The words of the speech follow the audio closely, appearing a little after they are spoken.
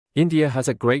India has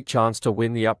a great chance to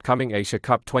win the upcoming Asia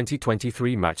Cup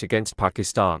 2023 match against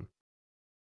Pakistan.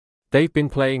 They've been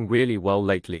playing really well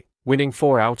lately, winning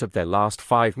 4 out of their last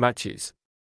 5 matches.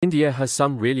 India has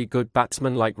some really good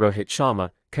batsmen like Rohit Sharma,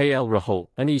 Rahul,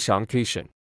 and Ishan Kishan.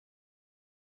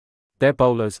 Their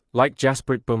bowlers, like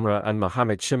Jasprit, Bumrah and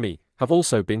Mohammed Shami, have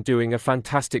also been doing a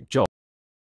fantastic job.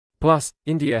 Plus,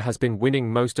 India has been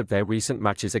winning most of their recent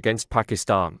matches against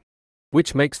Pakistan,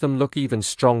 which makes them look even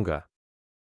stronger.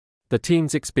 The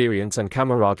team's experience and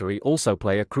camaraderie also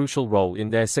play a crucial role in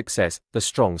their success. The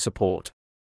strong support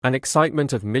and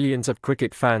excitement of millions of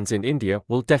cricket fans in India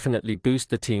will definitely boost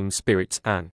the team's spirits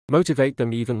and motivate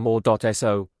them even more.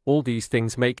 So, all these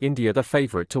things make India the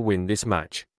favourite to win this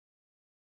match.